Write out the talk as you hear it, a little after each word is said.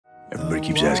Everybody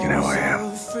keeps asking how I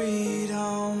am.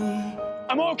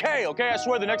 I'm okay, okay? I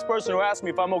swear the next person who asks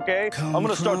me if I'm okay, I'm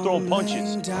gonna start throwing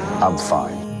punches. I'm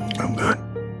fine. I'm good.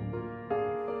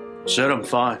 Said I'm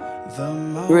fine.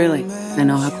 Really? I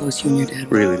know how close you and your dad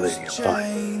were. Really, lady, I'm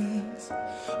fine.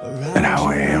 And how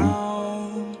I am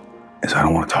is I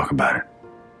don't want to talk about it.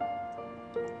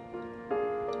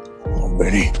 Oh,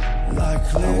 Betty,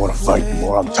 I don't want to fight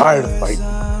anymore. I'm tired of fighting.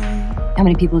 How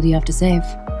many people do you have to save?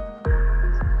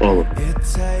 All of them.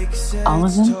 All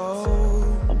of them?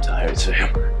 I'm tired, Sam.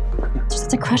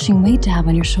 It's a crushing weight to have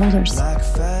on your shoulders.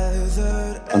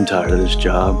 I'm tired of this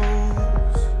job.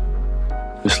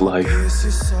 This life.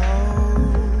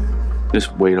 This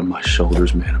weight on my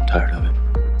shoulders, man, I'm tired of it.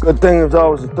 Good thing there's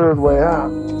always a third way out.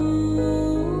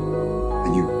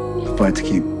 And you fight to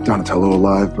keep Donatello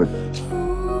alive, but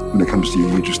when it comes to you,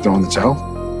 you just throw in the towel?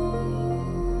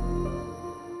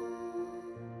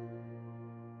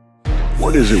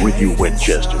 What is it with you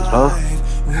Winchesters, huh?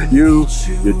 You,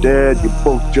 your dad, you're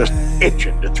both just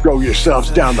itching to throw yourselves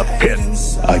down the pit.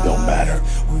 I don't matter.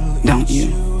 Don't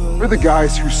you? We're the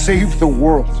guys who saved the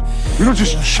world. We don't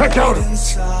just check out of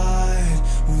it.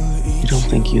 You don't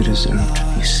think you deserve to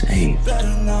be saved.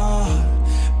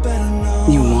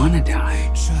 You want to die.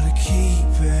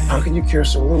 How can you care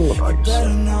so little about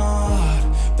yourself?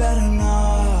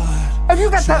 Have you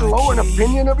got that low an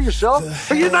opinion of yourself?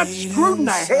 Are you not screwed in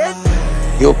the head?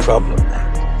 Your problem,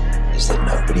 man, is that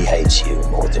nobody hates you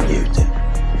more than you do.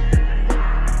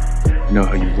 You know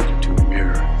how you look into a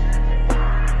mirror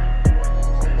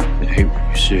and hate what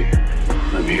you see.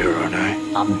 I'm here, aren't I?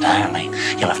 Undoubtedly,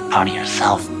 you'll have part of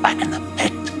yourself back in the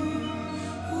pit.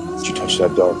 Once you touch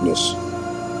that darkness,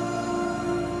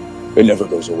 it never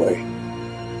goes away.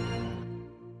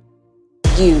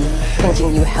 You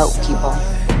thinking you help people.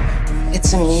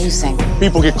 It's amusing.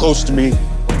 People get close to me,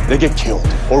 they get killed,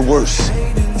 or worse.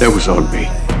 That was on me.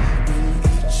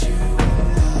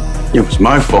 It was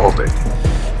my fault.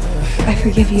 I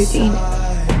forgive you, Dean.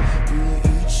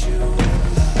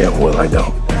 Yeah, well, I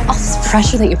don't. All this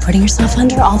pressure that you're putting yourself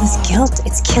under, all this guilt,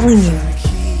 it's killing you.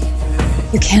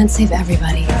 You can't save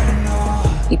everybody.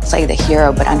 You play the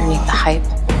hero, but underneath the hype,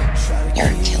 you're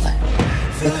a killer.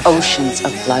 With oceans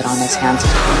of blood on his hands.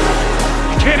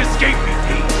 You can't escape me,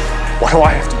 Dean. Why do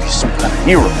I have to be some kind of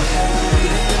hero?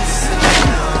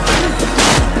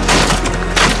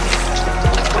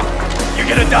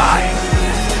 You're gonna die.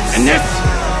 And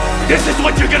this is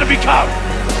what you're gonna become.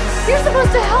 You're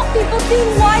supposed to help people,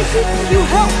 Dean. Why didn't you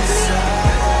help me?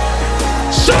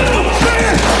 Son of a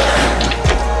bitch!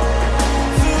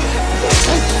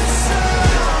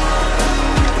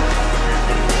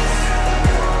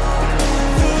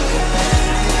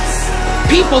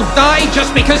 People die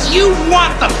just because you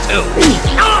want them to!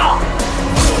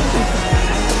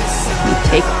 You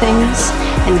take things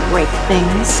and break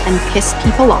things and piss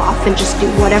people off and just do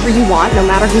whatever you want, no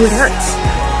matter who it hurts.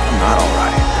 I'm not all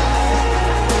right.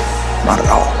 Not at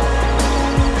all.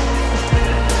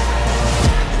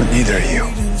 But neither are you.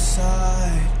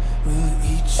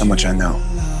 How much I know.